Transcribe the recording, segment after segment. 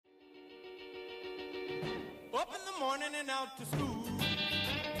Up in the morning and out to school.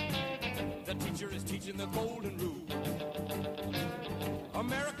 The teacher is teaching the golden rule.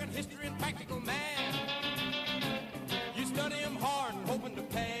 American history and practical math. You study them hard and hoping to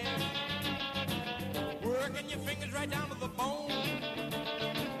pass. Working your fingers right down to the bone.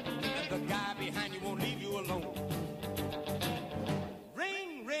 And the guy behind you won't leave you alone.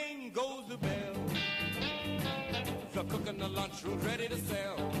 Ring, ring goes the bell. The cook in the lunchroom's ready to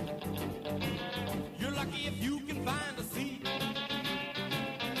sell. You're lucky if you can find a seat.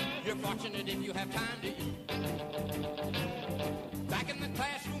 You're fortunate if you have time to eat. Back in the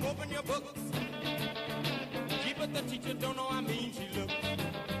classroom, open your books. Gee, but the teacher don't know how mean she looks.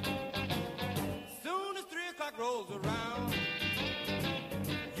 Soon as 3 o'clock rolls around,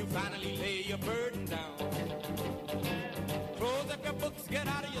 you finally lay your burden down. Close up your books, get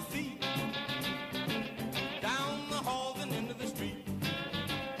out of your seat. Down the halls and into the street.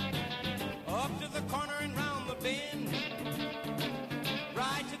 Up to the corner and round the bend.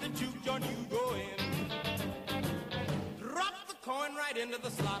 Right to the juke joint you go in. Drop the coin right into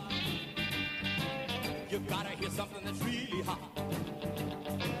the slot. You gotta hear something that's really hot.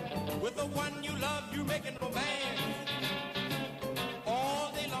 With the one you love, you're making romance.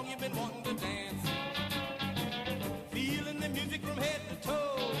 All day long you've been wanting to dance. Feeling the music from head to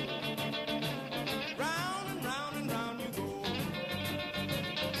toe. Round and round and round you go.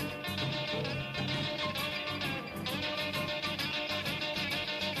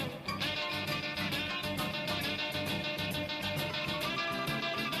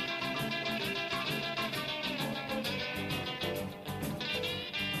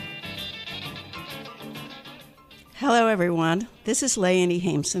 Hello, everyone. This is Leonie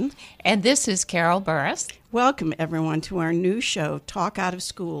Hameson. And this is Carol Burris. Welcome, everyone, to our new show, Talk Out of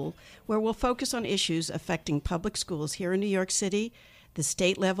School, where we'll focus on issues affecting public schools here in New York City, the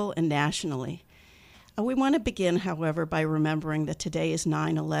state level, and nationally. We want to begin, however, by remembering that today is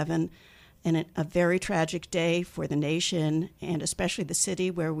 9/11, and a very tragic day for the nation, and especially the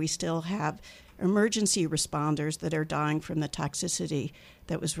city, where we still have emergency responders that are dying from the toxicity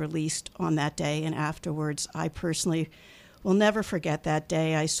that was released on that day and afterwards. I personally will never forget that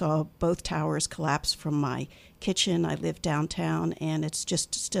day. I saw both towers collapse from my kitchen. I live downtown, and it's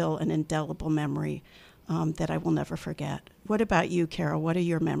just still an indelible memory that I will never forget. What about you, Carol? What are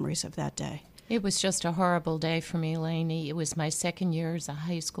your memories of that day? It was just a horrible day for me, Lainey. It was my second year as a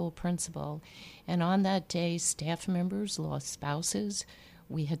high school principal, and on that day, staff members lost spouses.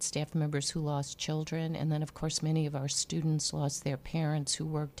 We had staff members who lost children, and then, of course, many of our students lost their parents who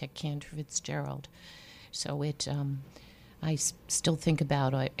worked at Cantor Fitzgerald. So I still think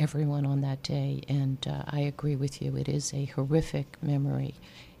about everyone on that day, and I agree with you. It is a horrific memory,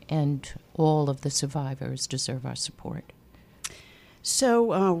 and all of the survivors deserve our support.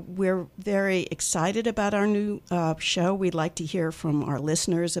 So we're very excited about our new show. We'd like to hear from our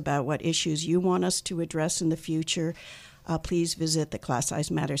listeners about what issues you want us to address in the future. Please visit the Class Size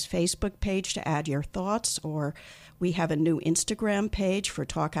Matters Facebook page to add your thoughts, or we have a new Instagram page for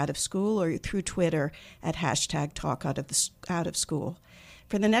Talk Out of School, or through Twitter at hashtag Talk Out of School.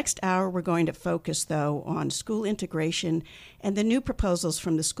 For the next hour, we're going to focus, though, on school integration and the new proposals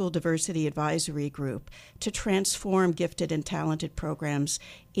from the School Diversity Advisory Group to transform gifted and talented programs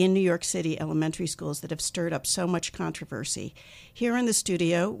in New York City elementary schools that have stirred up so much controversy. Here in the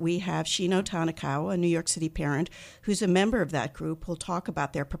studio, we have Shino Tanakawa, a New York City parent who's a member of that group, who'll talk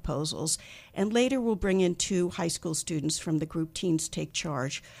about their proposals. And later, we'll bring in 2 high school students from the group Teens Take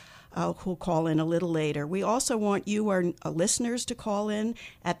Charge, who'll call in a little later. We also want you, our listeners, to call in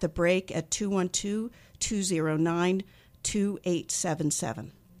at the break at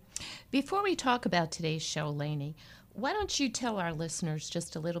 212-209-2877. Before we talk about today's show, Lainey, why don't you tell our listeners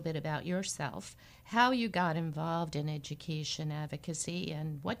just a little bit about yourself, how you got involved in education advocacy,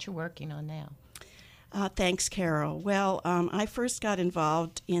 and what you're working on now? Thanks, Carol. Well, I first got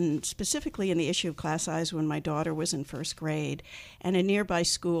involved specifically in the issue of class size when my daughter was in first grade, and a nearby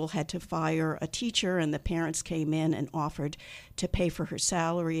school had to fire a teacher, and the parents came in and offered to pay for her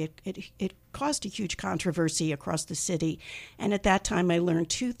salary. It caused a huge controversy across the city, and at that time I learned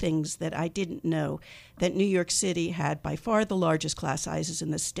 2 things that I didn't know: that New York City had by far the largest class sizes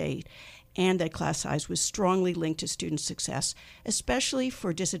in the state, and that class size was strongly linked to student success, especially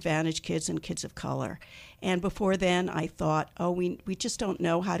for disadvantaged kids and kids of color. And before then, I thought, we just don't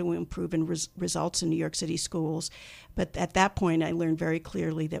know how to improve results in New York City schools. But at that point, I learned very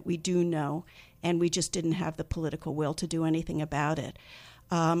clearly that we do know, and we just didn't have the political will to do anything about it.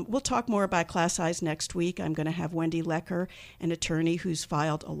 We'll talk more about class size next week. I'm going to have Wendy Lecker, an attorney who's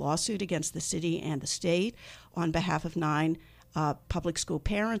filed a lawsuit against the city and the state on behalf of 9 public school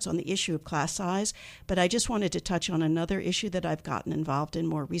parents on the issue of class size, but I just wanted to touch on another issue that I've gotten involved in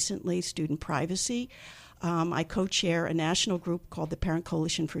more recently, student privacy. I co-chair a national group called the Parent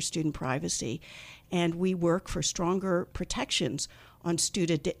Coalition for Student Privacy, and we work for stronger protections on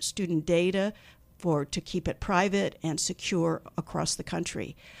student data to keep it private and secure across the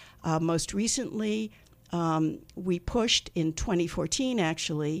country. Most recently, we pushed in 2014,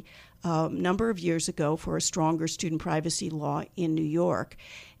 actually, a number of years ago, for a stronger student privacy law in New York.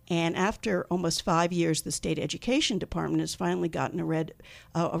 And after almost 5 years, the state education department has finally gotten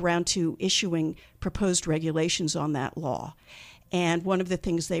around to issuing proposed regulations on that law. And one of the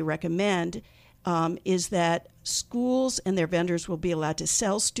things they recommend is that schools and their vendors will be allowed to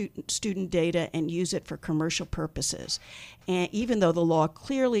sell student data and use it for commercial purposes, and even though the law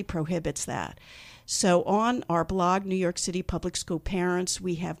clearly prohibits that. So on our blog, New York City Public School Parents,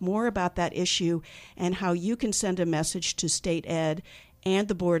 we have more about that issue and how you can send a message to State Ed and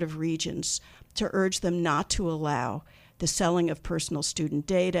the Board of Regents to urge them not to allow the selling of personal student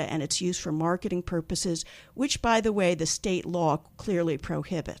data and its use for marketing purposes, which, by the way, the state law clearly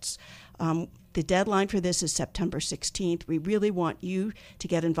prohibits. The deadline for this is September 16th. We really want you to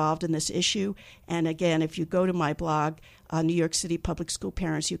get involved in this issue. And again, if you go to my blog, New York City Public School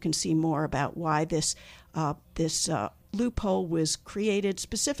Parents, you can see more about why this loophole was created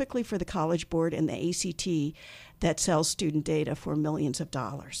specifically for the College Board and the ACT that sells student data for millions of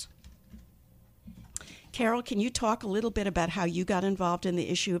dollars. Carol, can you talk a little bit about how you got involved in the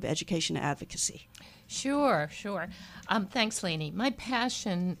issue of education advocacy? Sure. Thanks, Lainey. My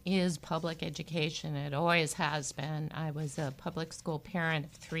passion is public education. It always has been. I was a public school parent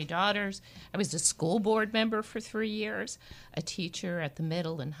of 3 daughters. I was a school board member for 3 years, a teacher at the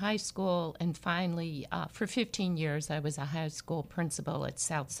middle and high school, and finally, for 15 years, I was a high school principal at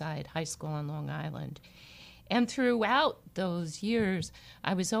Southside High School on Long Island. And throughout those years,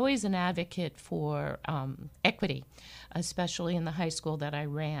 I was always an advocate for equity, especially in the high school that I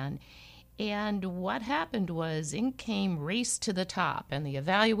ran. And what happened was in came Race to the Top and the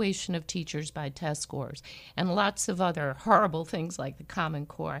evaluation of teachers by test scores and lots of other horrible things like the Common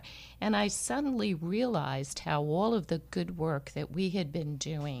Core. And I suddenly realized how all of the good work that we had been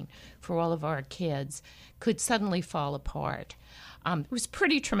doing for all of our kids could suddenly fall apart. It was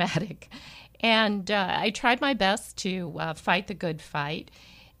pretty traumatic. And I tried my best to fight the good fight.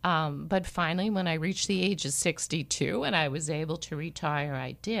 But finally, when I reached the age of 62 and I was able to retire,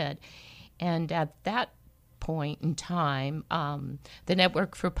 I did. And at that point in time, the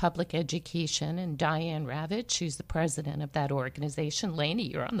Network for Public Education and Diane Ravitch, who's the president of that organization, Lainey,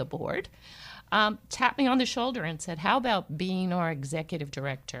 you're on the board, tapped me on the shoulder and said, how about being our executive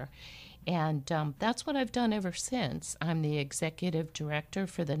director? And that's what I've done ever since. I'm the executive director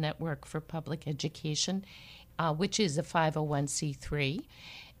for the Network for Public Education, which is a 501c3.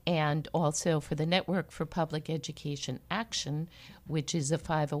 And also for the Network for Public Education Action, which is a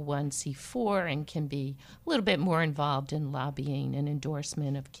 501c4 and can be a little bit more involved in lobbying and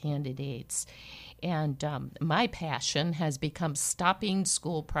endorsement of candidates. And my passion has become stopping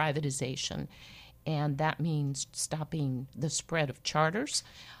school privatization, and that means stopping the spread of charters,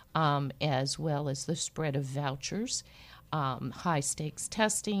 as well as the spread of vouchers, high-stakes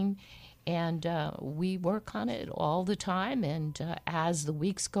testing, and we work on it all the time. And as the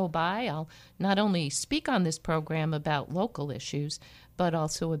weeks go by, I'll not only speak on this program about local issues, but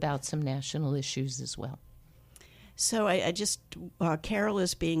also about some national issues as well. So Carol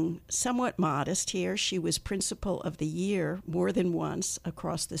is being somewhat modest here. She was Principal of the Year more than once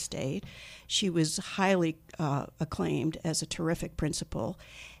across the state. She was highly acclaimed as a terrific principal.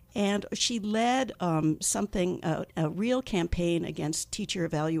 And she led a real campaign against teacher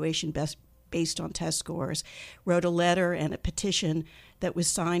evaluation based on test scores, wrote a letter and a petition that was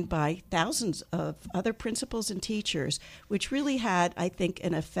signed by thousands of other principals and teachers, which really had, I think,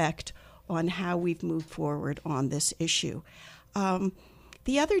 an effect on how we've moved forward on this issue.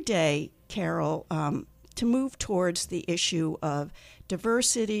 The other day, Carol, to move towards the issue of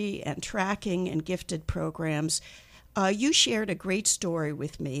diversity and tracking and gifted programs, you shared a great story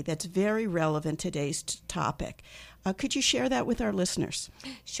with me that's very relevant to today's topic. Could you share that with our listeners?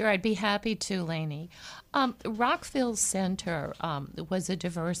 Sure, I'd be happy to, Lainey. Rockville Center was a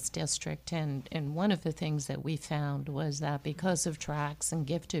diverse district, and one of the things that we found was that because of tracks and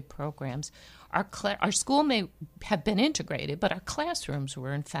gifted programs, our school may have been integrated, but our classrooms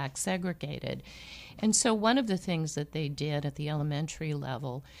were in fact segregated. And so one of the things that they did at the elementary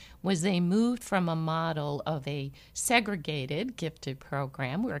level was they moved from a model of a segregated gifted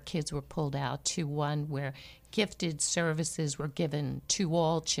program where kids were pulled out to one where gifted services were given to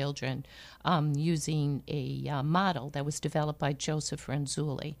all children using on a model that was developed by Joseph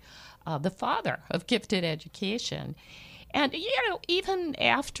Renzulli, the father of gifted education. And, even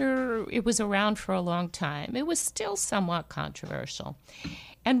after it was around for a long time, it was still somewhat controversial.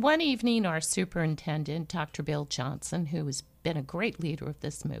 And one evening, our superintendent, Dr. Bill Johnson, who has been a great leader of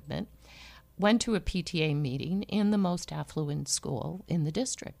this movement, went to a PTA meeting in the most affluent school in the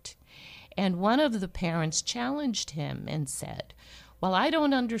district. And one of the parents challenged him and said, "Well, I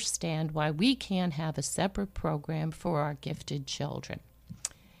don't understand why we can't have a separate program for our gifted children."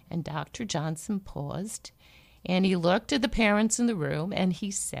 And Dr. Johnson paused, and he looked at the parents in the room, and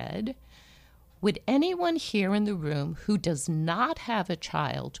he said, "Would anyone here in the room who does not have a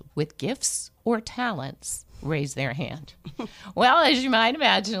child with gifts or talents raise their hand?" Well, as you might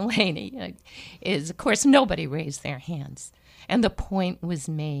imagine, Lainey, of course, nobody raised their hands. And the point was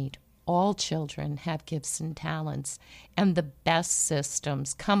made. All children have gifts and talents, and the best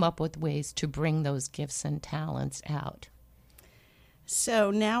systems come up with ways to bring those gifts and talents out.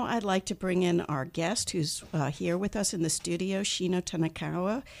 So now I'd like to bring in our guest who's here with us in the studio, Shino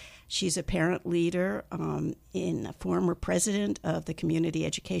Tanakawa. She's a parent leader and a former president of the Community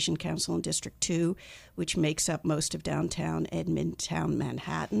Education Council in District 2, which makes up most of downtown and midtown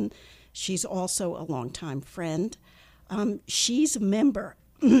Manhattan. She's also a longtime friend. She's a member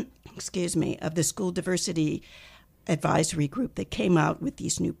of the School Diversity Advisory Group that came out with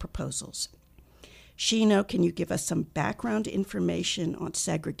these new proposals. Shino, can you give us some background information on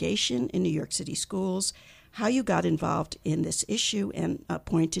segregation in New York City schools, how you got involved in this issue and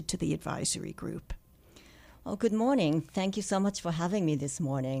appointed to the advisory group? Well, good morning. Thank you so much for having me this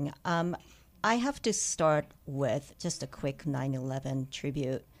morning. I have to start with just a quick 9/11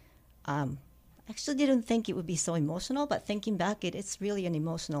 tribute. Actually didn't think it would be so emotional, but thinking back, it's really an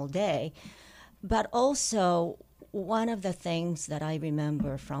emotional day. But also, one of the things that I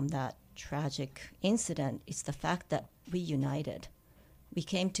remember from that tragic incident is the fact that we united. We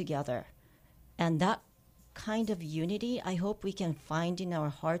came together. And that kind of unity, I hope we can find in our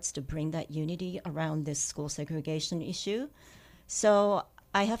hearts to bring that unity around this school segregation issue. So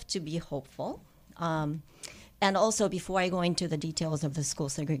I have to be hopeful. And also, before I go into the details of the school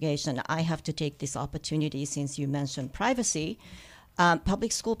segregation, I have to take this opportunity, since you mentioned privacy.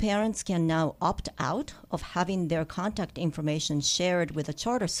 Public school parents can now opt out of having their contact information shared with the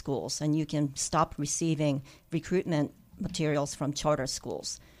charter schools, and you can stop receiving recruitment materials from charter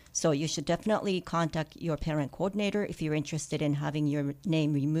schools. So you should definitely contact your parent coordinator if you're interested in having your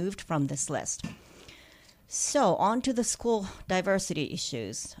name removed from this list. So on to the school diversity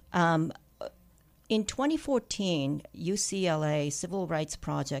issues. In 2014, UCLA Civil Rights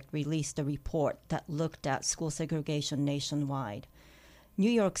Project released a report that looked at school segregation nationwide. New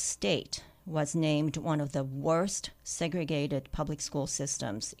York State was named one of the worst segregated public school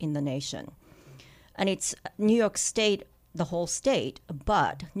systems in the nation. And it's New York State, the whole state,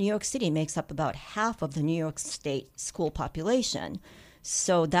 but New York City makes up about half of the New York State school population.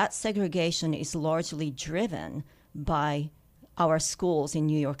 So that segregation is largely driven by our schools in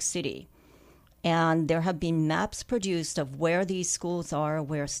New York City. And there have been maps produced of where these schools are,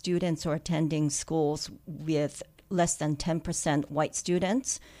 where students are attending schools with less than 10% white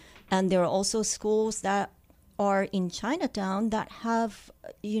students. And there are also schools that are in Chinatown that have,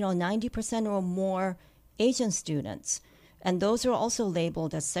 90% or more Asian students. And those are also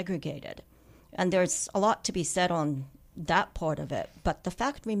labeled as segregated. And there's a lot to be said on that part of it. But the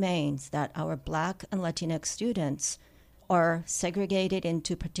fact remains that our Black and Latinx students are segregated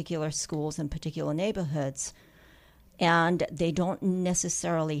into particular schools and particular neighborhoods, and they don't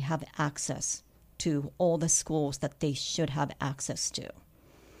necessarily have access to all the schools that they should have access to.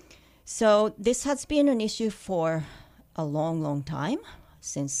 So this has been an issue for a long, long time,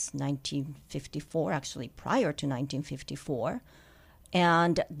 since 1954, actually prior to 1954.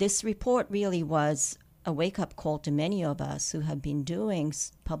 And this report really was a wake-up call to many of us who have been doing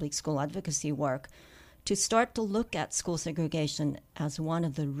public school advocacy work to start to look at school segregation as one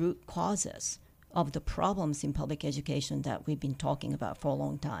of the root causes of the problems in public education that we've been talking about for a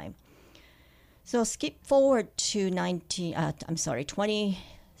long time. So skip forward to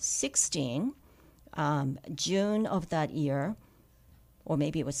 2016, June of that year, or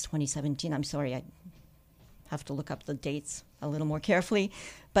maybe it was 2017. I'm sorry, I have to look up the dates a little more carefully.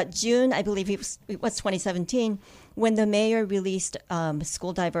 But June, I believe it was 2017, when the mayor released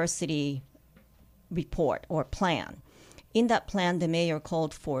school diversity report or plan. In that plan, the mayor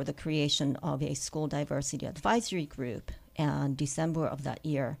called for the creation of a school diversity advisory group, and December of that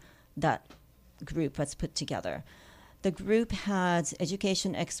year, that group was put together. The group has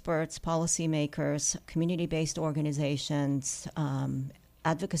education experts, policymakers, community-based organizations,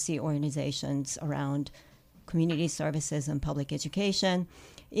 advocacy organizations around community services and public education,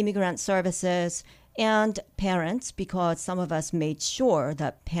 immigrant services, and parents, because some of us made sure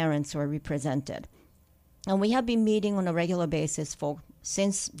that parents were represented. And we have been meeting on a regular basis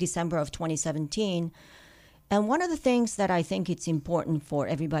since December of 2017. And one of the things that I think it's important for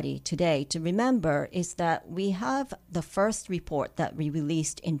everybody today to remember is that we have the first report that we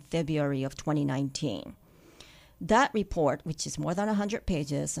released in February of 2019. That report, which is more than 100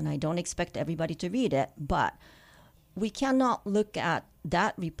 pages, and I don't expect everybody to read it, but we cannot look at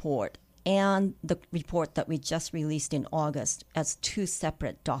that report and the report that we just released in August as two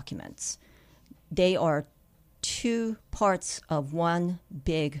separate documents. They are two parts of one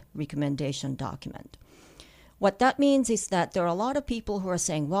big recommendation document. What that means is that there are a lot of people who are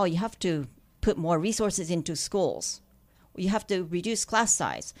saying, well, you have to put more resources into schools. You have to reduce class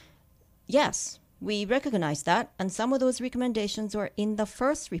size. Yes, we recognize that, and some of those recommendations are in the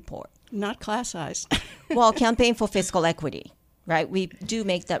first report. Not class size. Well, Campaign for Fiscal Equity, right? We do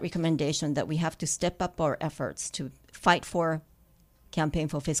make that recommendation that we have to step up our efforts to fight for Campaign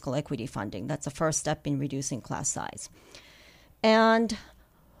for Fiscal Equity funding. That's the first step in reducing class size. And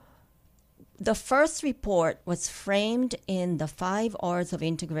the first report was framed in the 5 R's of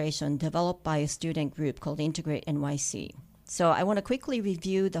integration developed by a student group called Integrate NYC. So I want to quickly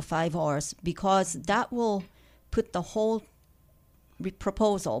review the 5 R's because that will put the whole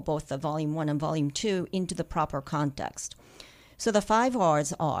proposal, both the Volume 1 and Volume 2, into the proper context. So the 5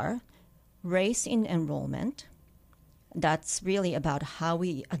 R's are race in enrollment. That's really about how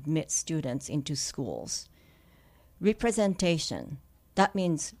we admit students into schools. Representation. That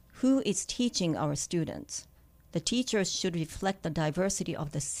means who is teaching our students. The teachers should reflect the diversity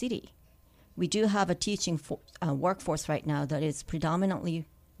of the city. We do have a teaching workforce right now that is predominantly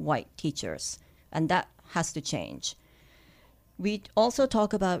white teachers, and that has to change. We also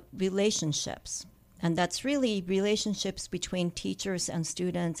talk about relationships, and that's really relationships between teachers and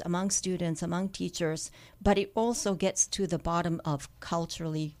students, among teachers, but it also gets to the bottom of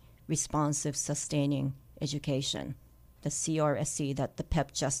culturally responsive, sustaining education, the CRSE that the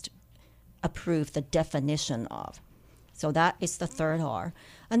PEP just approved the definition of. So that is the third R.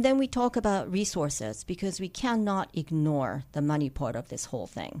 And then we talk about resources because we cannot ignore the money part of this whole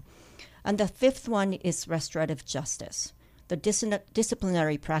thing. And the fifth one is restorative justice, the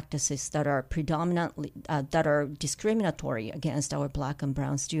disciplinary practices that are predominantly, that are discriminatory against our Black and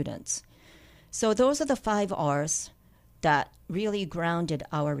brown students. So those are the 5 R's that really grounded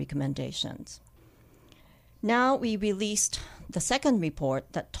our recommendations. Now we released the second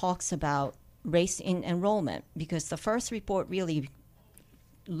report that talks about race in enrollment, because the first report really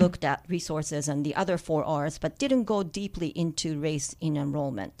looked at resources and the other 4 R's, but didn't go deeply into race in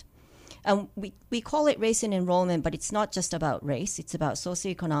enrollment. And we call it race in enrollment, but it's not just about race. It's about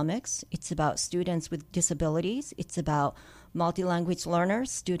socioeconomics. It's about students with disabilities. It's about multi-language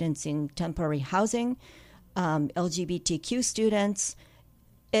learners, students in temporary housing, LGBTQ students,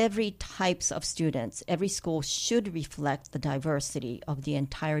 every types of students. Every school should reflect the diversity of the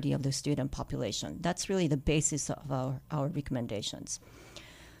entirety of the student population. That's really the basis of our recommendations.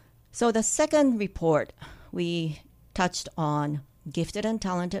 So the second report, we touched on gifted and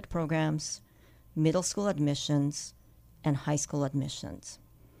talented programs, middle school admissions, and high school admissions.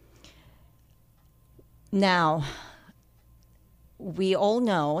 Now, we all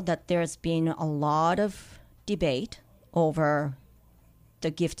know that there's been a lot of debate over the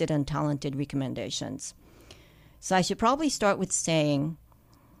gifted and talented recommendations. So I should probably start with saying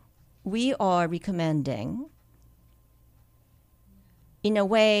we are recommending, in a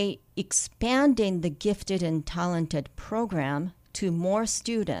way, expanding the gifted and talented program to more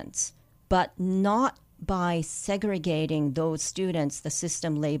students, but not by segregating those students the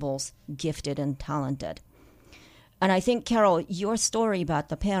system labels gifted and talented. And I think, Carol, your story about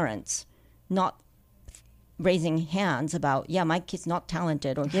the parents not raising hands about, yeah, my kid's not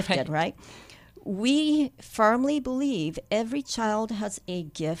talented or gifted, right? We firmly believe every child has a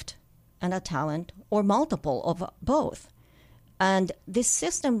gift and a talent or multiple of both. And this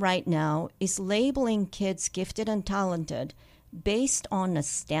system right now is labeling kids gifted and talented based on a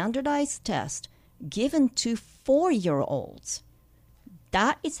standardized test given to 4-year-olds.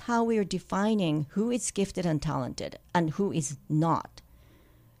 That is how we are defining who is gifted and talented and who is not.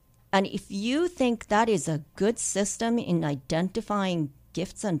 And if you think that is a good system in identifying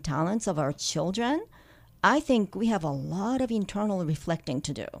gifts and talents of our children, I think we have a lot of internal reflecting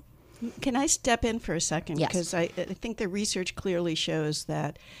to do. Can I step in for a second? Yes. Because I think the research clearly shows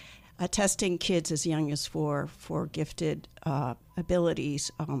that testing kids as young as 4 for gifted abilities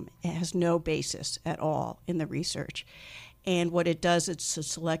has no basis at all in the research. And what it does, it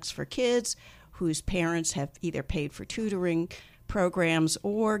selects for kids whose parents have either paid for tutoring programs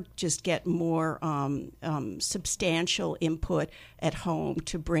or just get more substantial input at home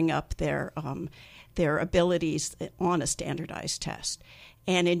to bring up their abilities on a standardized test.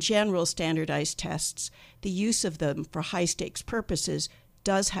 And in general, standardized tests, the use of them for high-stakes purposes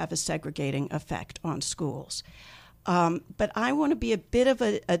does have a segregating effect on schools. But I want to be a bit of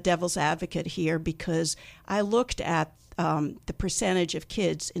a devil's advocate here because I looked at the percentage of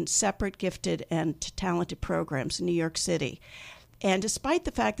kids in separate gifted and talented programs in New York City. And despite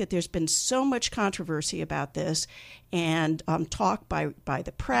the fact that there's been so much controversy about this and talk by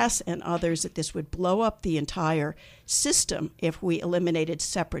the press and others that this would blow up the entire system if we eliminated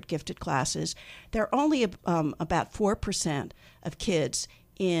separate gifted classes, there are only about 4% of kids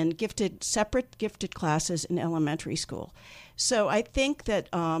in separate gifted classes in elementary school. So I think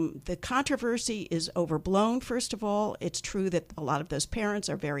that the controversy is overblown, first of all. It's true that a lot of those parents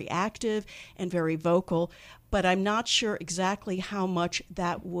are very active and very vocal, but I'm not sure exactly how much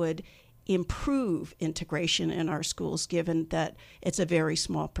that would improve integration in our schools, given that it's a very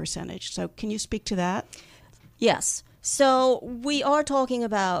small percentage. So can you speak to that? Yes. So we are talking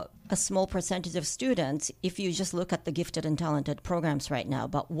about a small percentage of students if you just look at the gifted and talented programs right now.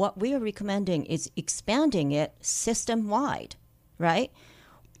 But what we are recommending is expanding it system-wide, right?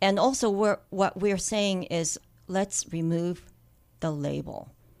 And also what we're saying is let's remove the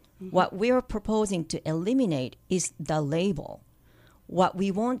label. Mm-hmm. What we're proposing to eliminate is the label. What we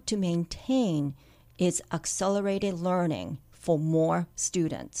want to maintain is accelerated learning for more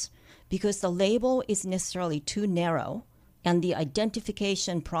students, because the label is necessarily too narrow, and the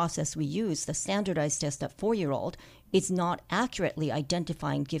identification process we use, the standardized test at 4-year-old, is not accurately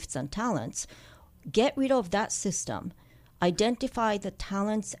identifying gifts and talents. Get rid of that system. Identify the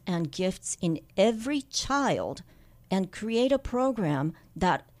talents and gifts in every child and create a program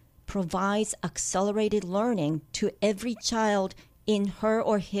that provides accelerated learning to every child in her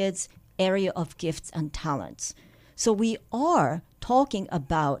or his area of gifts and talents. So we are talking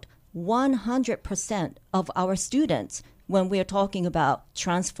about 100% of our students when we're talking about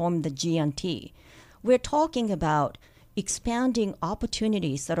transform the G&T. We're talking about expanding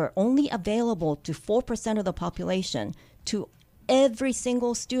opportunities that are only available to 4% of the population to every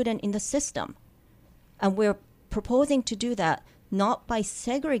single student in the system. And we're proposing to do that not by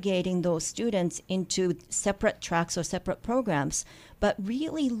segregating those students into separate tracks or separate programs, but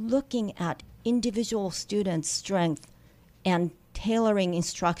really looking at individual students' strength and tailoring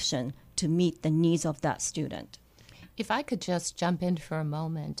instruction to meet the needs of that student. If I could just jump in for a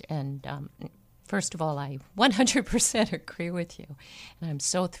moment, and first of all, I 100% agree with you, and I'm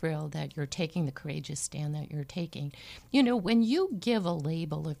so thrilled that you're taking the courageous stand that you're taking. You know, when you give a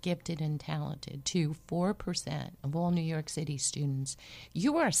label of gifted and talented to 4% of all New York City students,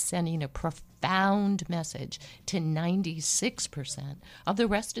 you are sending a profound message to 96% of the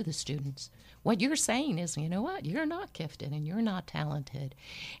rest of the students. What you're saying is, you know what, you're not gifted and you're not talented.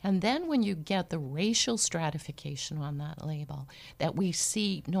 And then when you get the racial stratification on that label that we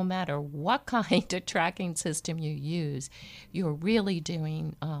see no matter what kind of tracking system you use, you're really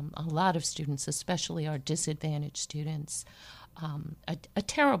doing a lot of students, especially our disadvantaged students, a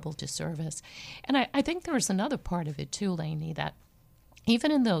terrible disservice. And I think there's another part of it too, Lainey, that even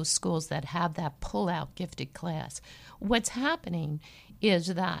in those schools that have that pull-out gifted class, what's happening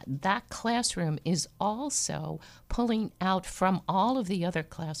is that classroom is also pulling out from all of the other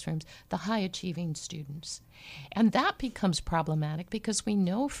classrooms the high-achieving students. And that becomes problematic because we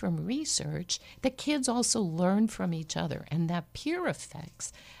know from research that kids also learn from each other, and that peer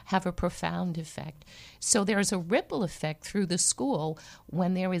effects have a profound effect. So there's a ripple effect through the school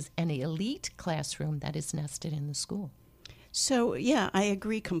when there is an elite classroom that is nested in the school. So, yeah, I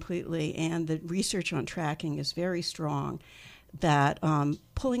agree completely, and the research on tracking is very strong that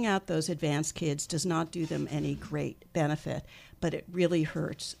pulling out those advanced kids does not do them any great benefit, but it really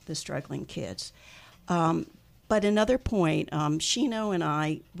hurts the struggling kids. But another point, Shino and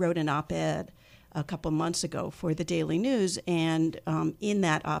I wrote an op-ed a couple months ago for the Daily News, and in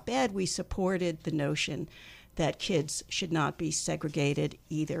that op-ed we supported the notion that kids should not be segregated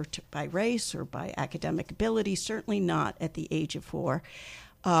either by race or by academic ability, certainly not at the age of 4,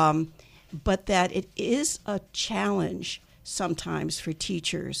 but that it is a challenge sometimes for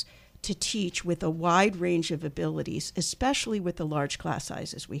teachers to teach with a wide range of abilities, especially with the large class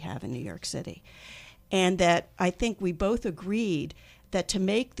sizes we have in New York City. And that I think we both agreed that to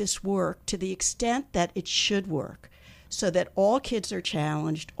make this work to the extent that it should work, so that all kids are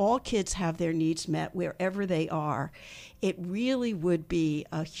challenged, all kids have their needs met wherever they are, it really would be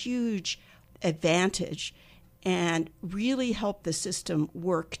a huge advantage and really help the system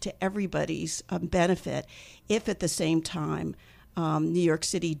work to everybody's benefit if at the same time New York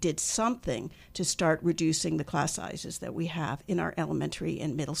City did something to start reducing the class sizes that we have in our elementary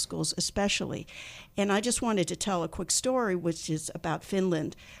and middle schools especially. And I just wanted to tell a quick story, which is about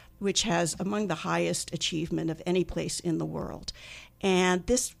Finland, which has among the highest achievement of any place in the world. And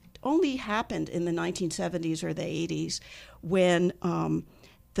this only happened in the 1970s or the 80s when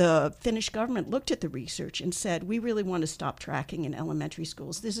the Finnish government looked at the research and said, we really want to stop tracking in elementary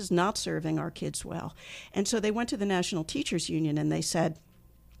schools. This is not serving our kids well. And so they went to the National Teachers Union and they said,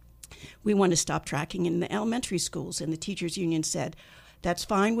 we want to stop tracking in the elementary schools. And the Teachers Union said, that's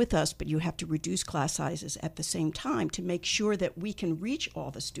fine with us, but you have to reduce class sizes at the same time to make sure that we can reach all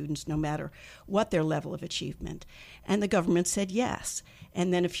the students no matter what their level of achievement. And the government said yes.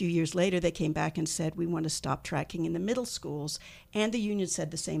 And then a few years later, they came back and said, we want to stop tracking in the middle schools. And the union said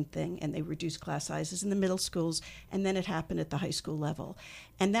the same thing, and they reduced class sizes in the middle schools, and then it happened at the high school level.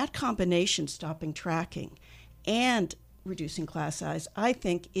 And that combination, stopping tracking and reducing class size, I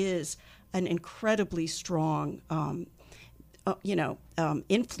think is an incredibly strong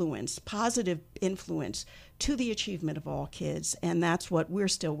influence, positive influence to the achievement of all kids. And that's what we're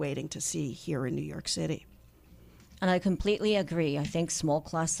still waiting to see here in New York City. And I completely agree. I think small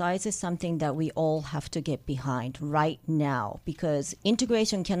class size is something that we all have to get behind right now because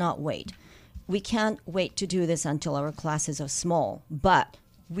integration cannot wait. We can't wait to do this until our classes are small, but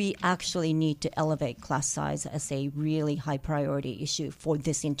we actually need to elevate class size as a really high priority issue for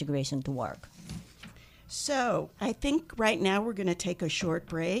this integration to work. So I think right now we're going to take a short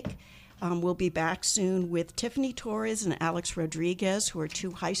break. We'll be back soon with Tiffany Torres and Alex Rodriguez, who are two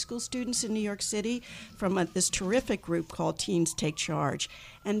high school students in New York City from this terrific group called Teens Take Charge.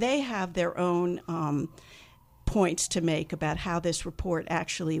 And they have their own points to make about how this report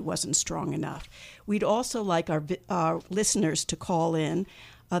actually wasn't strong enough. We'd also like our listeners to call in.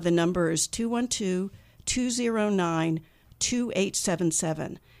 The number is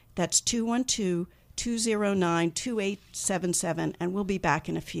 212-209-2877. That's 212-209-2877, and we'll be back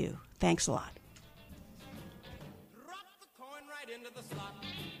in a few. Thanks a lot. Drop the coin right into the slot.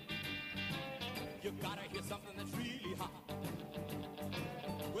 You gotta hear something that's really hot.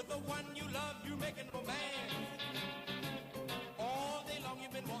 With the one you love, you're making romance. All day long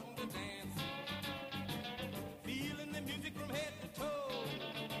you've been wanting to dance. Feeling the music from head to toe.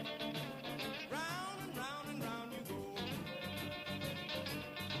 Round and round and round you go.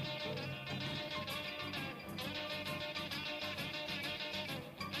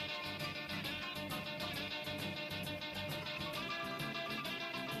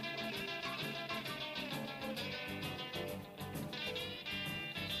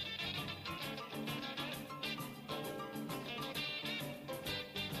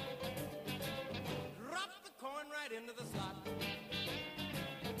 Right into the slot.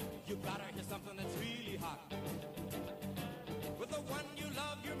 You gotta hear something that's really hot. With the one you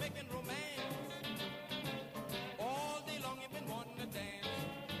love, you're making romance. All day long you've been wanting to dance.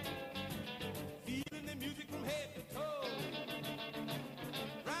 Feeling the music from head to toe.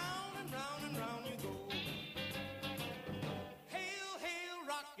 Round and round and round you go. Hail, hail,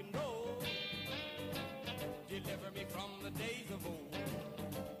 rock and roll. Deliver me from the days of old.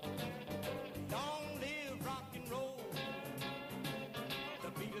 Long live rock and roll. The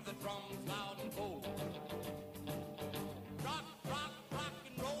beat of the drums loud and bold. Rock, rock, rock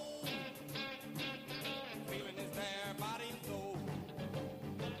and roll. Feeling his bare body and soul.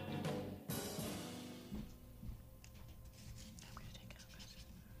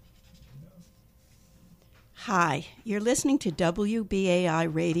 Hi, you're listening to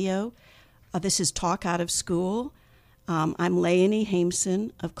WBAI Radio. This is Talk Out of School. I'm Leonie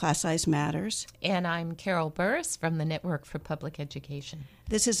Hameson of Class Size Matters. And I'm Carol Burris from the Network for Public Education.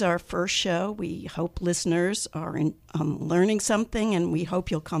 This is our first show. We hope listeners are learning something, and we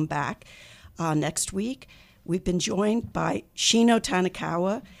hope you'll come back next week. We've been joined by Shino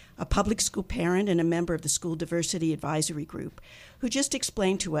Tanakawa, a public school parent and a member of the School Diversity Advisory Group, who just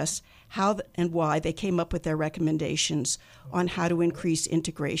explained to us how and why they came up with their recommendations on how to increase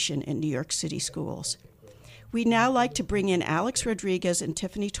integration in New York City schools. We'd now like to bring in Alex Rodriguez and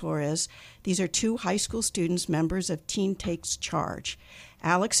Tiffany Torres. These are two high school students, members of Teen Takes Charge.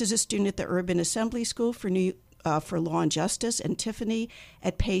 Alex is a student at the Urban Assembly School for Law and Justice, and Tiffany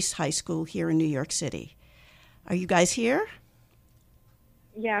at Pace High School here in New York City. Are you guys here?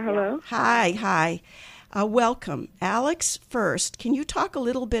 Yeah, hello. Hi. Welcome. Alex, first, can you talk a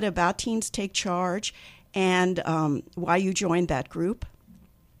little bit about Teens Take Charge and why you joined that group?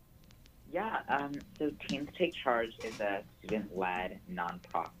 So Teens Take Charge is a student-led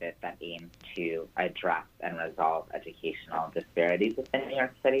nonprofit that aims to address and resolve educational disparities within New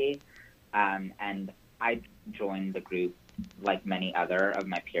York City. And I joined the group like many other of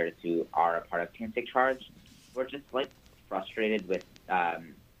my peers who are a part of Teens Take Charge. We're just frustrated with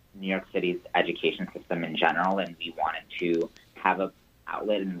New York City's education system in general, and we wanted to have a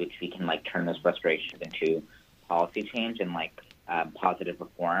outlet in which we can turn those frustrations into policy change and positive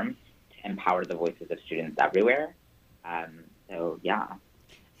reform to empower the voices of students everywhere. And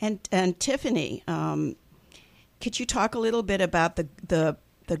Tiffany, could you talk a little bit about the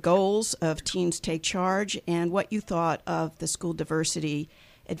goals of Teens Take Charge and what you thought of the School Diversity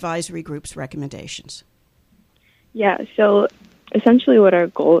Advisory Group's recommendations? Yeah, so essentially what our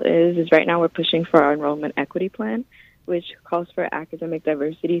goal is right now we're pushing for our enrollment equity plan, which calls for academic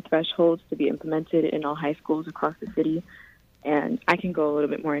diversity thresholds to be implemented in all high schools across the city. And I can go a little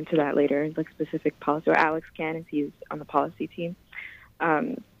bit more into that later, specific policy, or Alex can if he's on the policy team.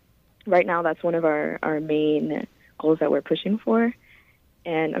 Right now, that's one of our main goals that we're pushing for.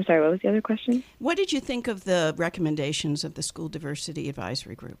 And I'm sorry, what was the other question? What did you think of the recommendations of the School Diversity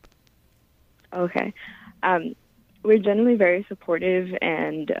Advisory Group? Okay. We're generally very supportive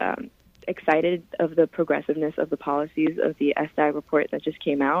and excited of the progressiveness of the policies of the SDI report that just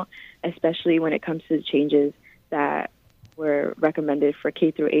came out, especially when it comes to the changes that were recommended for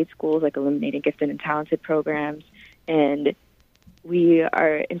K through 8 schools, like eliminating gifted and talented programs. And we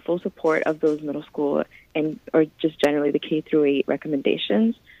are in full support of those middle school or just generally the K through 8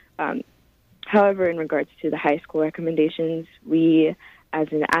 recommendations. However, in regards to the high school recommendations, we, as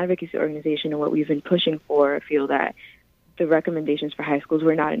an advocacy organization and what we've been pushing for, feel that the recommendations for high schools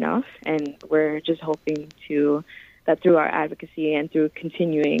were not enough, and we're just hoping that through our advocacy and through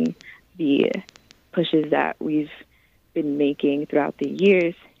continuing the pushes that we've been making throughout the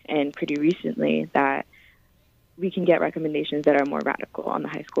years and pretty recently, that we can get recommendations that are more radical on the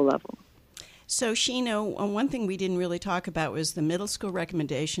high school level. So, Sheena, one thing we didn't really talk about was the middle school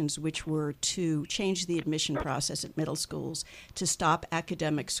recommendations, which were to change the admission process at middle schools to stop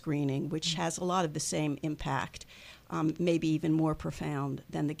academic screening, which has a lot of the same impact, maybe even more profound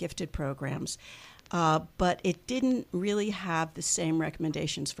than the gifted programs. But it didn't really have the same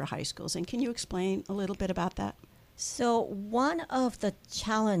recommendations for high schools. And can you explain a little bit about that? So one of the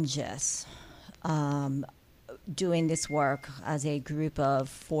challenges doing this work as a group of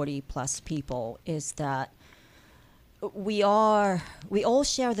 40 plus people is that we all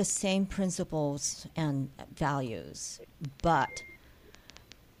share the same principles and values, but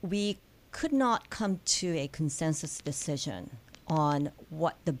we could not come to a consensus decision on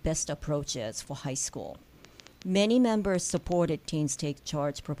what the best approach is for high school. Many members supported Teens Take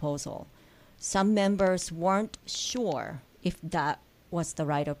Charge proposal. Some members weren't sure if that was the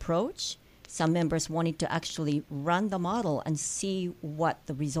right approach. Some members wanted to actually run the model and see what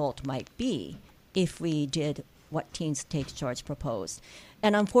the result might be if we did what Teens Take Charge proposed.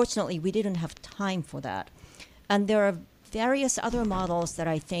 And unfortunately, we didn't have time for that. And there are various other models that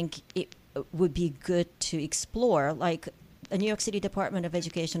I think it would be good to explore, like the New York City Department of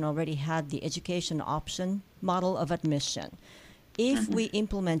Education already had the education option model of admission. If we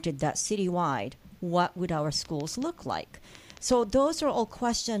implemented that citywide, what would our schools look like? So those are all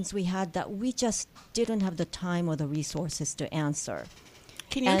questions we had that we just didn't have the time or the resources to answer.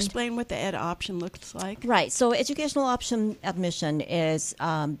 Can you explain what the ed option looks like? Right. So educational option admission is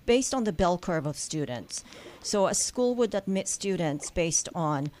based on the bell curve of students. So a school would admit students based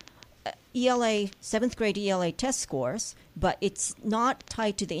on ELA, 7th grade ELA test scores, but it's not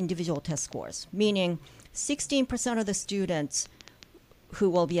tied to the individual test scores, meaning 16% of the students who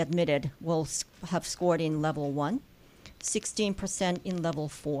will be admitted will have scored in level 1, 16% in level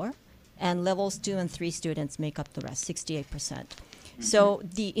 4, and levels 2 and 3 students make up the rest, 68%. So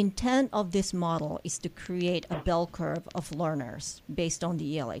the intent of this model is to create a bell curve of learners based on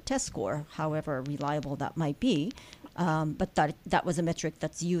the ELA test score, however reliable that might be, but that was a metric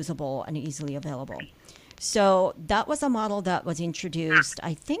that's usable and easily available. So that was a model that was introduced,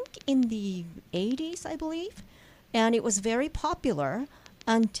 I think, in the 80s, I believe, and it was very popular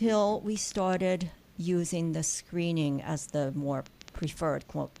until we started using the screening as the more preferred,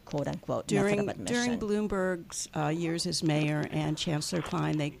 quote unquote, method of admission. During Bloomberg's years as mayor and Chancellor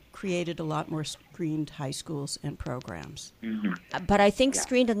Klein, they created a lot more screened high schools and programs. But I think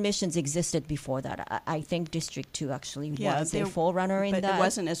screened admissions existed before that. I think District 2 actually was a forerunner in that. But it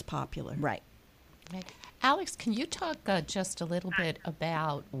wasn't as popular. Right. Alex, can you talk just a little bit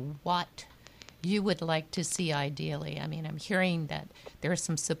about what you would like to see ideally? I mean, I'm hearing that there is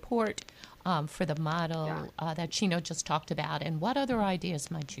some support for the model that Chino just talked about, and what other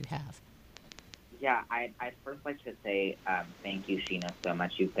ideas might you have? Yeah, I'd first like to say thank you, Sheena, so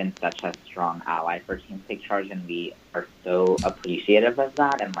much. You've been such a strong ally for Teens Take Charge, and we are so appreciative of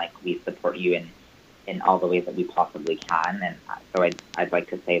that. And like, we support you in all the ways that we possibly can. And so I'd like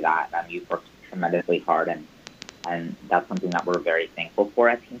to say that you've worked tremendously hard, and that's something that we're very thankful for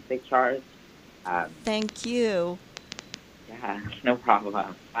at Teens Take Charge. Thank you. Yeah, no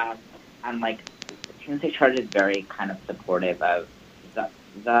problem. And like, Teens Take Charge is very kind of supportive of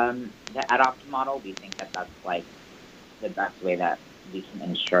the Adopt model. We think that that's like the best way that we can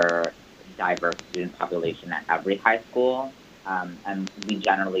ensure diverse student population at every high school. And we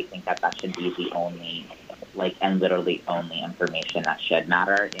generally think that that should be the only, like, and literally only information that should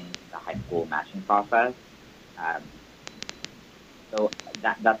matter in the high school matching process. Um, so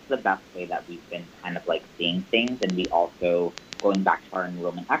that's the best way that we've been kind of like seeing things. And we also, going back to our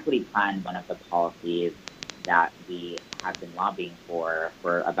enrollment equity plan, one of the policies that we have been lobbying for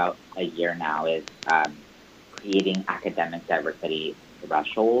about a year now is creating academic diversity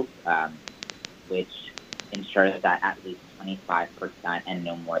thresholds, which ensures that at least 25% and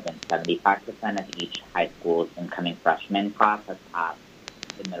no more than 75% of each high school's incoming freshman class has passed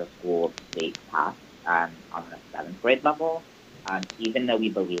the middle school state test on the 7th grade level. Even though we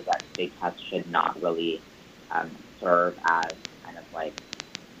believe that state tests should not really serve as kind of like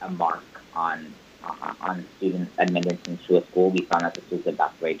a mark on students admitted into a school, we found that this was the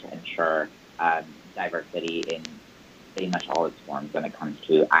best way to ensure diversity in pretty much all its forms when it comes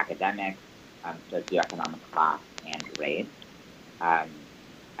to academics, socioeconomic class, and race.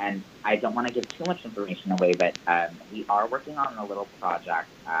 And I don't want to give too much information away, but we are working on a little project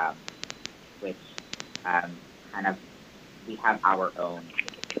which kind of, we have our own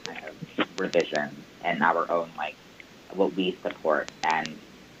kind of revisions and our own, like, what we support. And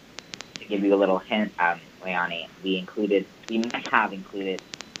to give you a little hint, Leonie, we might have included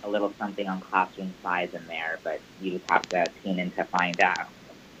a little something on classroom size in there, but you just have to tune in to find out.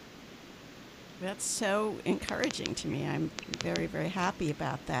 That's so encouraging to me. I'm very, very happy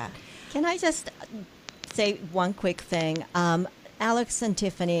about that. Can I just say one quick thing? Alex and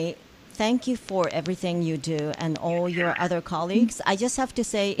Tiffany, thank you for everything you do and all your other colleagues. I just have to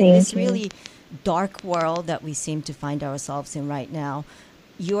say, in this really dark world that we seem to find ourselves in right now,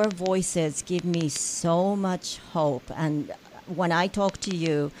 your voices give me so much hope. And when I talk to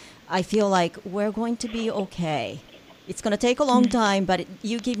you, I feel like we're going to be okay. It's going to take a long time, but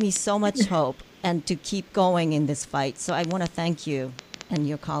you give me so much hope and to keep going in this fight. So I want to thank you and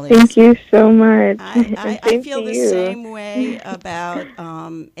your colleagues. Thank you so much. I feel the same way about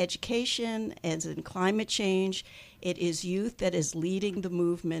education as in climate change. It is youth that is leading the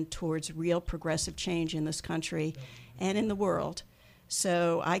movement towards real progressive change in this country and in the world.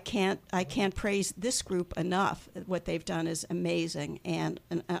 So I can't praise this group enough. What they've done is amazing, and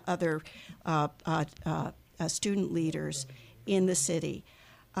other student leaders in the city.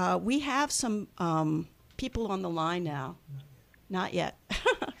 We have some people on the line now. Not yet.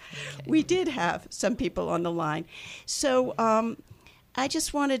 We did have some people on the line. So I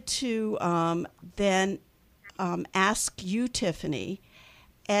just wanted to then ask you, Tiffany,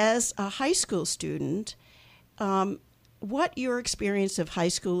 as a high school student, what your experience of high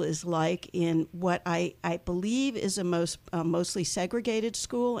school is like in what I believe is a mostly segregated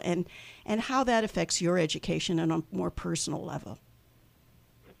school, and how that affects your education on a more personal level.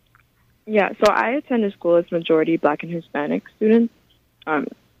 Yeah, so I attend a school that's majority Black and Hispanic students. I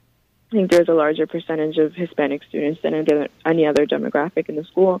think there's a larger percentage of Hispanic students than any other demographic in the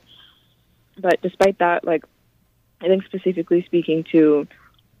school. But despite that, like, I think specifically speaking to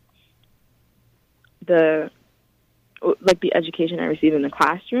the education I receive in the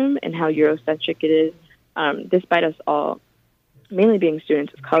classroom and how Eurocentric it is, despite us all mainly being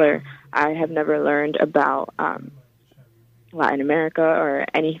students of color, I have never learned about Latin America or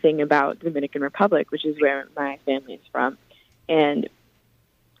anything about the Dominican Republic, which is where my family is from. And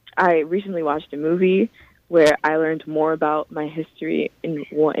I recently watched a movie where I learned more about my history in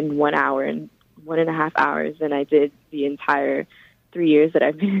 1 hour and 1.5 hours than I did the entire 3 years that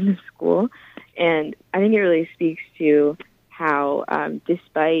I've been in the school. And I think it really speaks to how,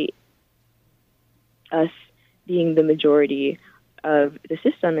 despite us being the majority of the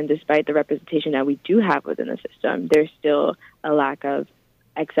system, and despite the representation that we do have within the system, there's still a lack of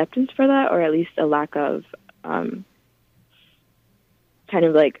acceptance for that, or at least a lack of kind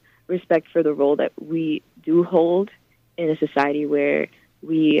of like respect for the role that we do hold in a society where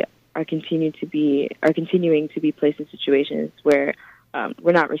we are continuing to be placed in situations where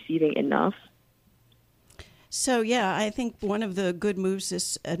we're not receiving enough. So, yeah, I think one of the good moves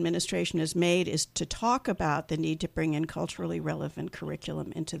this administration has made is to talk about the need to bring in culturally relevant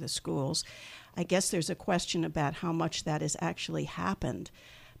curriculum into the schools. I guess there's a question about how much that has actually happened,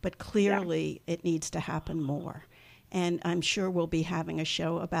 but clearly it needs to happen more. And I'm sure we'll be having a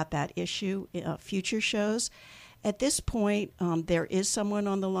show about that issue in future shows. At this point, there is someone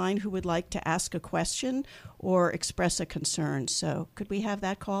on the line who would like to ask a question or express a concern. So could we have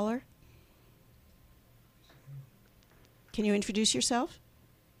that caller? Can you introduce yourself?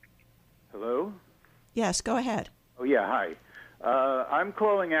 Hello? Yes, go ahead. Oh, yeah, hi. I'm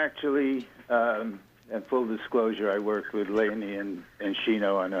calling actually, and full disclosure, I worked with Lainey and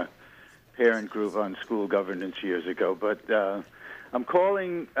Shino on a parent group on school governance years ago. But I'm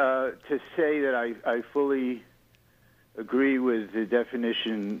calling to say that I fully agree with the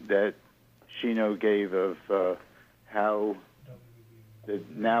definition that Shino gave of how the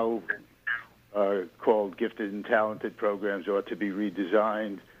now called gifted and talented programs ought to be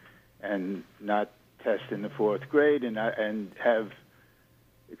redesigned and not test in the fourth grade and have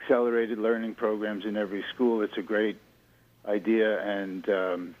accelerated learning programs in every school. It's a great idea, and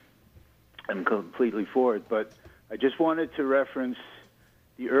I'm completely for it. But I just wanted to reference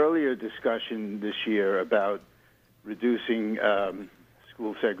the earlier discussion this year about reducing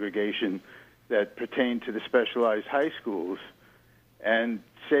school segregation that pertained to the specialized high schools, and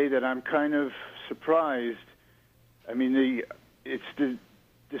say that I'm kind of surprised. I mean, it's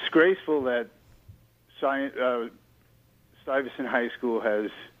disgraceful that Stuyvesant High School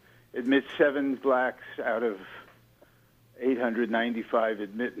admits 7 blacks out of 895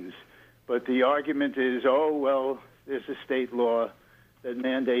 admittance. But the argument is, oh, well, there's a state law that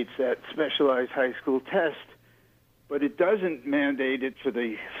mandates that specialized high school test, but it doesn't mandate it for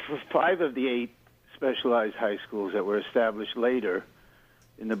 5 of the 8 specialized high schools that were established later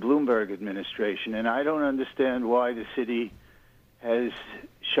in the Bloomberg administration. And I don't understand why the city has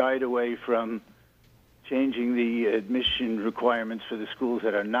shied away from changing the admission requirements for the schools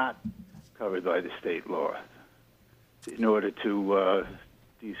that are not covered by the state law in order to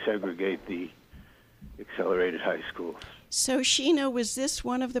desegregate the accelerated high schools. So, Sheena, was this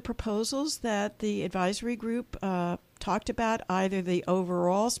one of the proposals that the advisory group talked about, either the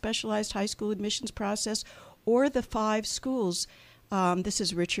overall specialized high school admissions process or the 5 schools? This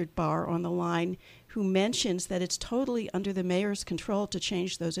is Richard Barr on the line, who mentions that it's totally under the mayor's control to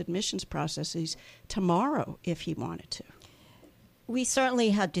change those admissions processes tomorrow if he wanted to. We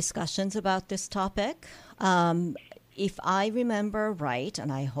certainly had discussions about this topic. If I remember right, and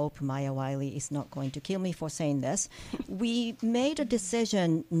I hope Maya Wiley is not going to kill me for saying this, we made a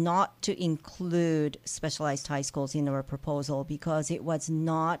decision not to include specialized high schools in our proposal because it was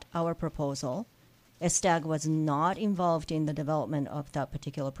not our proposal. ESTAG was not involved in the development of that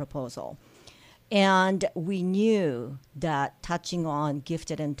particular proposal. And we knew that touching on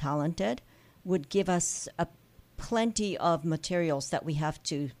gifted and talented would give us plenty of materials that we have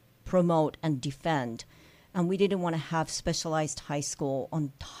to promote and defend. And we didn't want to have specialized high school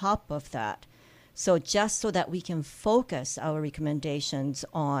on top of that. So just so that we can focus our recommendations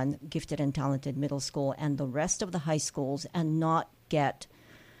on gifted and talented middle school and the rest of the high schools and not get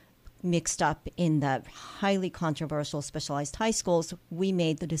mixed up in the highly controversial specialized high schools, we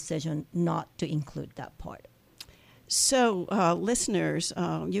made the decision not to include that part. So, listeners,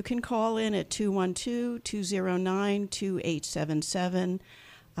 you can call in at 212-209-2877.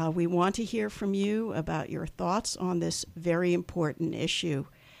 We want to hear from you about your thoughts on this very important issue.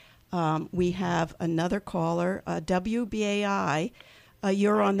 We have another caller, WBAI.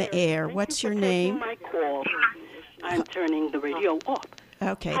 You're on the air. What's your name? My call. I'm turning the radio off.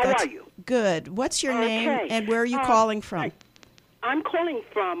 Okay. How are you? Good. What's your name and where are you calling from? I'm calling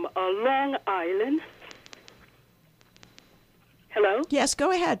from Long Island. Hello? Yes, go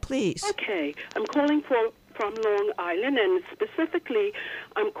ahead, please. Okay. I'm calling from Long Island, and specifically,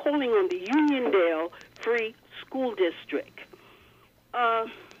 I'm calling on the Uniondale Free School District.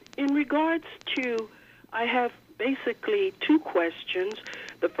 In regards to, I have basically 2 questions.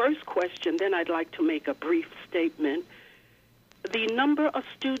 The first question, then I'd like to make a brief statement. The number of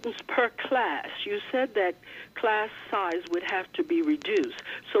students per class, you said that class size would have to be reduced.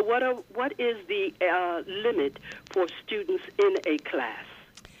 So what is the limit for students in a class?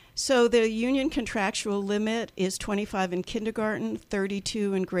 So the union contractual limit is 25 in kindergarten,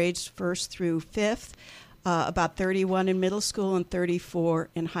 32 in grades 1st through 5th, about 31 in middle school and 34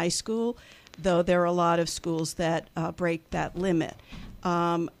 in high school, though there are a lot of schools that break that limit.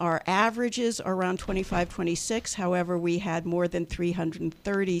 Our averages are around 25, 26. However, we had more than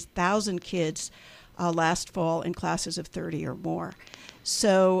 330,000 kids last fall in classes of 30 or more.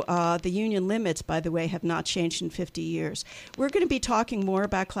 So the union limits, by the way, have not changed in 50 years. We're going to be talking more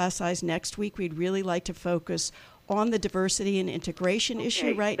about class size next week. We'd really like to focus on the diversity and integration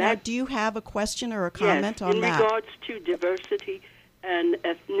issue right now. Do you have a question or a comment on that? In regards to diversity and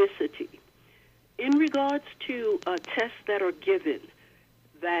ethnicity, in regards to tests that are given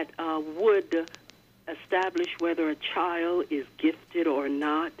that would establish whether a child is gifted or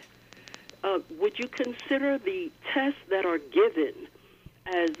not, would you consider the tests that are given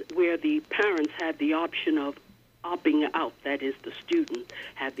as where the parents had the option of opting out, that is, the student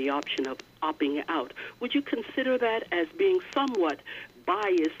had the option of opting out? Would you consider that as being somewhat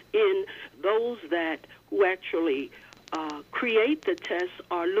biased in those that who actually create the tests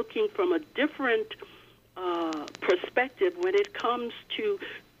are looking from a different perspective when it comes to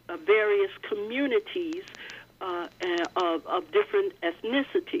various communities of different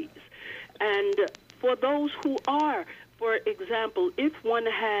ethnicities? And for those who are, for example, if one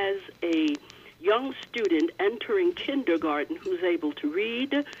has a young student entering kindergarten who's able to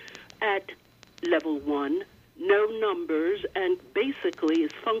read at level 1, know numbers, and basically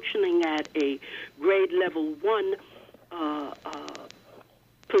is functioning at a grade level 1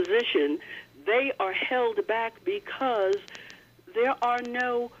 position, they are held back because there are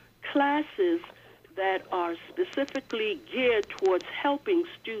no classes that are specifically geared towards helping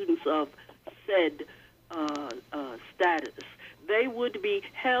students of said status. They would be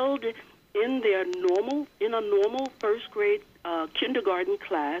held in a normal first grade kindergarten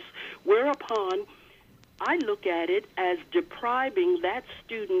class, whereupon I look at it as depriving that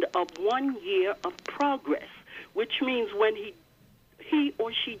student of 1 year of progress, which means when he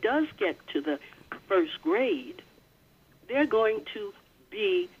or she does get to the first grade, they're going to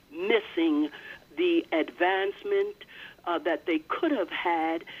be missing the advancement that they could have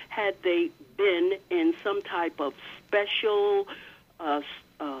had they been in some type of special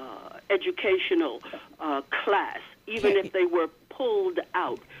educational class, even if they were pulled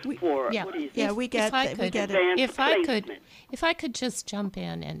out for we get it. If I could just jump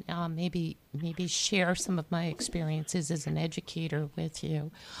in and maybe share some of my experiences as an educator with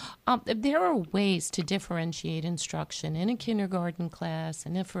you. There are ways to differentiate instruction in a kindergarten class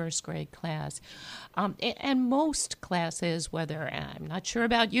and a first grade class. And most classes, whether I'm not sure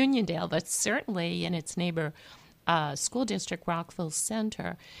about Uniondale, but certainly in its neighbor school district, Rockville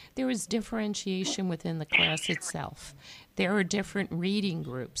Center, there is differentiation within the class itself. There are different reading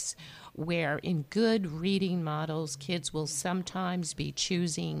groups where in good reading models, kids will sometimes be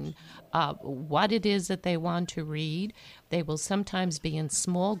choosing what it is that they want to read. They will sometimes be in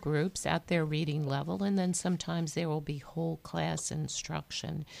small groups at their reading level, and then sometimes there will be whole class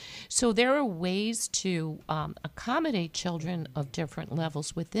instruction. So there are ways to accommodate children of different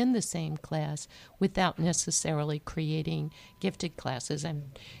levels within the same class without necessarily creating gifted classes. And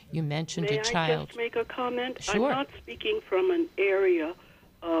you mentioned a child. May I just make a comment? Sure. I'm not speaking from an area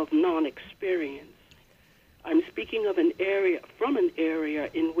of non-experience. I'm speaking of an area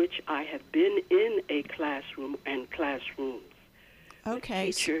in which I have been in a classroom and classrooms with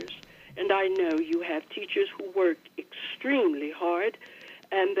teachers. And I know you have teachers who work extremely hard,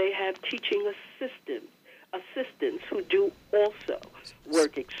 and they have teaching assistants who do also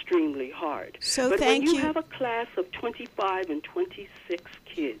work extremely hard. So but thank when you you have a class of 25 and 26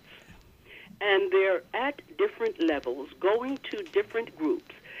 kids, and they're at different levels, going to different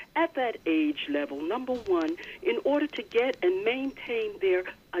groups, at that age level, number one, in order to get and maintain their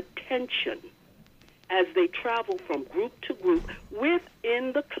attention as they travel from group to group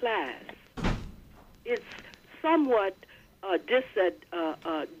within the class, it's somewhat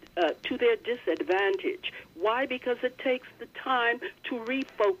to their disadvantage. Why? Because it takes the time to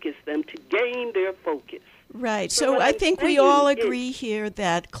refocus them, to gain their focus. Right. So I think we all agree here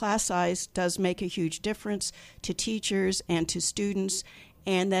that class size does make a huge difference to teachers and to students,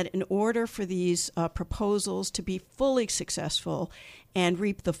 and that in order for these proposals to be fully successful and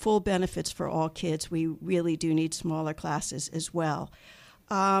reap the full benefits for all kids, we really do need smaller classes as well.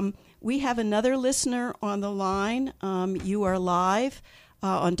 We have another listener on the line. You are live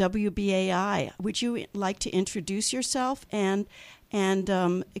on WBAI. Would you like to introduce yourself and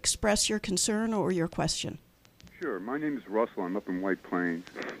express your concern or your question? Sure. My name is Russell. I'm up in White Plains.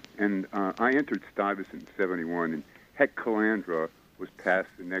 And I entered Stuyvesant in 71, and Heck Calandra was passed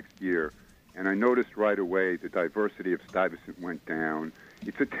the next year. And I noticed right away the diversity of Stuyvesant went down.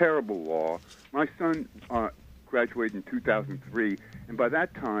 It's a terrible law. My son graduated in 2003, and by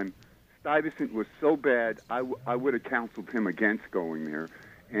that time, Stuyvesant was so bad, I would have counseled him against going there.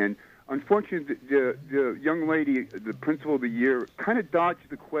 And unfortunately, the young lady, the principal of the year, kind of dodged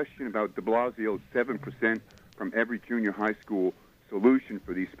the question about de Blasio's 7% from every junior high school solution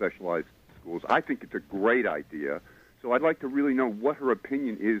for these specialized schools. I think it's a great idea. So I'd like to really know what her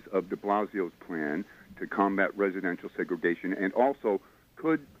opinion is of de Blasio's plan to combat residential segregation, and also,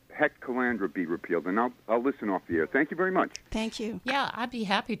 could Hecht Calandra be repealed? And I'll listen off the air. Thank you very much. Thank you. Yeah, I'd be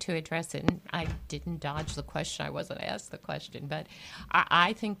happy to address it. And I didn't dodge the question. I wasn't asked the question. But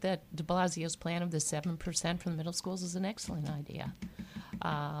I think that de Blasio's plan of the 7% from the middle schools is an excellent idea.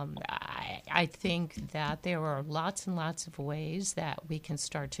 I think that there are lots and lots of ways that we can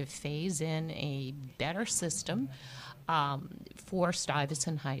start to phase in a better system for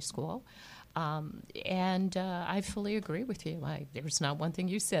Stuyvesant High School. And I fully agree with you. There's not one thing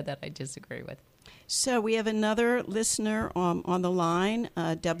you said that I disagree with. So we have another listener on the line.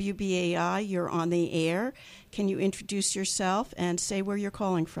 WBAI, you're on the air. Can you introduce yourself and say where you're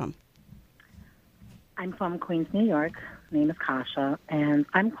calling from? I'm from Queens, New York. My name is Kasha, and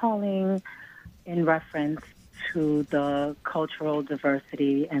I'm calling in reference to the cultural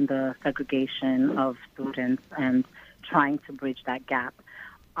diversity and the segregation of students and trying to bridge that gap.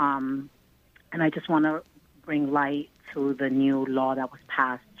 And I just want to bring light to the new law that was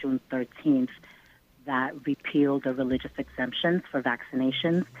passed June 13th that repealed the religious exemptions for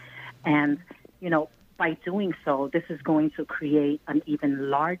vaccinations. And, you know, by doing so, this is going to create an even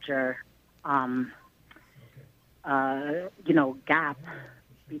larger, gap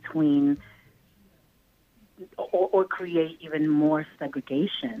between or create even more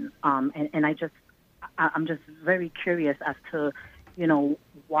segregation. And I'm just very curious as to, you know,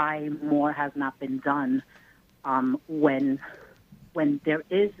 why more has not been done when there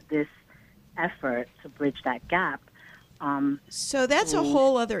is this effort to bridge that gap. So that's a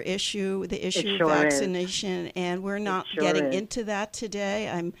whole other issue, the issue of vaccination, and we're not getting into that today.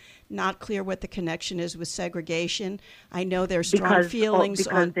 I'm not clear what the connection is with segregation. I know there's strong feelings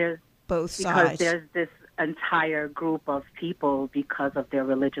on both sides. Because there's this entire group of people, because of their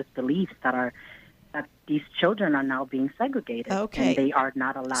religious beliefs, that these children are now being segregated, and they are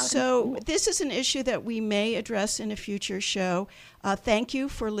not allowed. So this is an issue that we may address in a future show. Thank you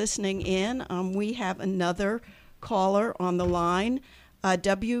for listening in. We have another caller on the line.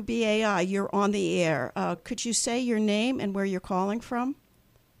 WBAI, you're on the air. Could you say your name and where you're calling from?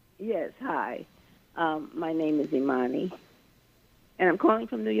 Yes, hi. My name is Imani, and I'm calling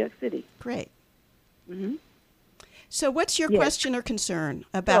from New York City. Great. Mm-hmm. So what's your question or concern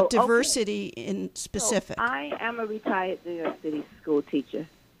about diversity in specific? So I am a retired New York City school teacher,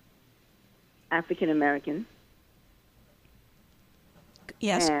 African-American.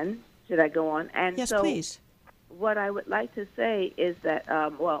 Yes. And should I go on? And yes, so please. What I would like to say is that,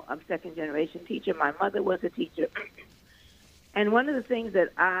 I'm second-generation teacher. My mother was a teacher. And one of the things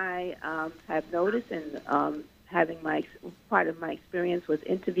that I have noticed in having part of my experience was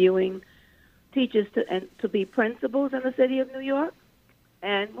interviewing teachers to be principals in the city of New York.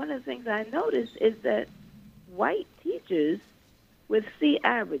 And one of the things I noticed is that white teachers with C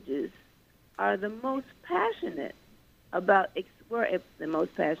averages are the most passionate about excluding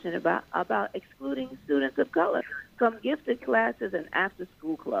students of color from gifted classes and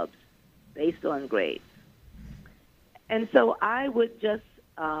after-school clubs based on grades. And so I would just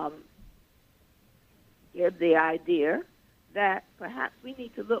give the idea that perhaps we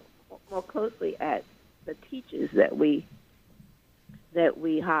need to look more closely at the teachers that we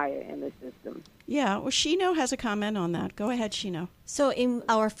hire in the system. Yeah, well, Shino has a comment on that. Go ahead, Shino. So in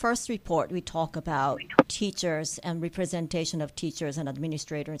our first report, we talk about teachers and representation of teachers and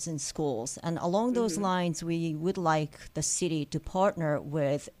administrators in schools. And along those lines, we would like the city to partner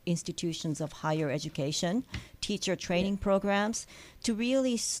with institutions of higher education, teacher training programs, to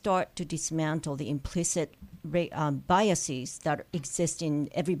really start to dismantle the implicit biases that exist in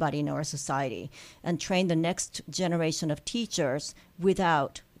everybody in our society and train the next generation of teachers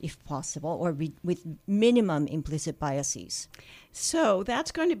without, if possible, or with minimum implicit biases. So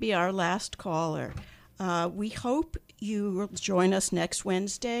that's going to be our last caller. We hope you will join us next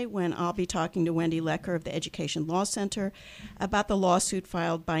Wednesday when I'll be talking to Wendy Lecker of the Education Law Center about the lawsuit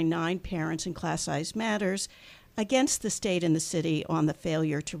filed by 9 parents in Class Size Matters against the state and the city on the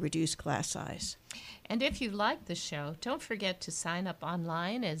failure to reduce class size. And if you like the show, don't forget to sign up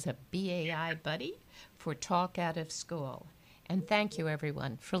online as a BAI buddy for Talk Out of School. And thank you,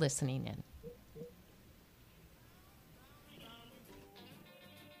 everyone, for listening in.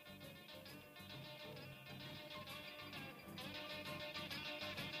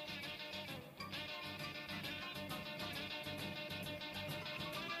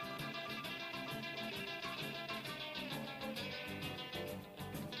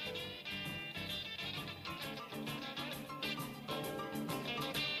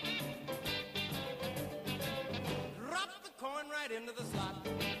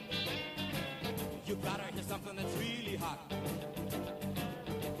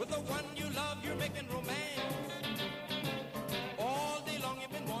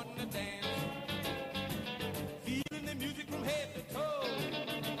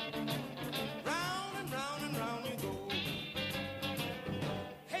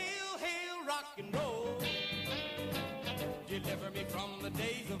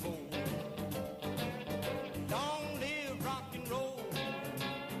 of old.